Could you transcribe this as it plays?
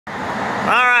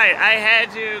Alright, I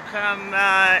had to come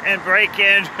and break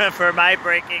in for my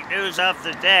breaking news of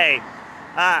the day.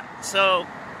 So,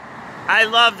 I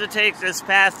love to take this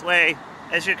pathway.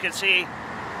 As you can see,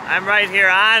 I'm right here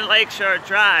on Lakeshore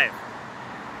Drive.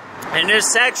 And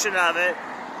this section of it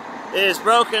is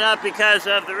broken up because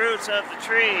of the roots of the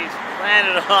trees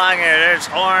planted along here. There's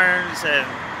horns, and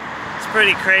it's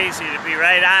pretty crazy to be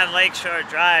right on Lakeshore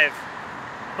Drive.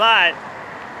 But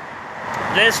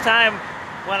this time,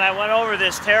 when I went over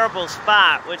this terrible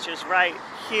spot, which is right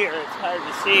here, it's hard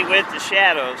to see with the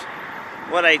shadows,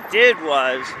 what I did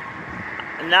was,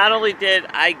 not only did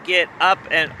I get up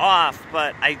and off,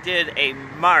 but I did a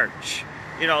march.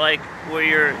 You know, like where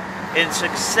you're in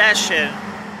succession.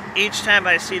 Each time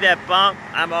I see that bump,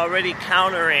 I'm already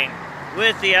countering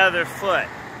with the other foot.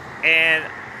 And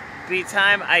by the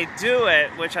time I do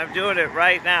it, which I'm doing it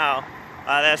right now,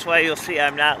 that's why you'll see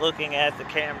I'm not looking at the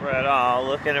camera at all,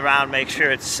 looking around, make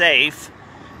sure it's safe.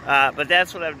 But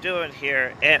that's what I'm doing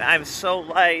here. And I'm so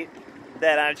light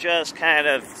that I'm just kind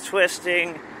of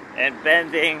twisting and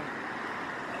bending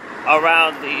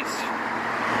around these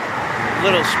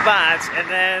little spots, and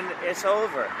then it's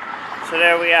over. So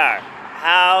there we are.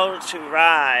 How to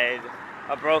ride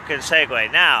a broken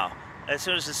Segway. Now, as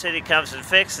soon as the city comes and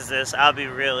fixes this, I'll be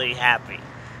really happy,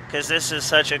 because this is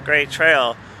such a great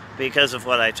trail because of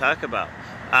what I talk about.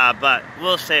 But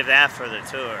we'll save that for the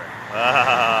tour.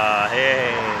 Oh,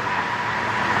 hey.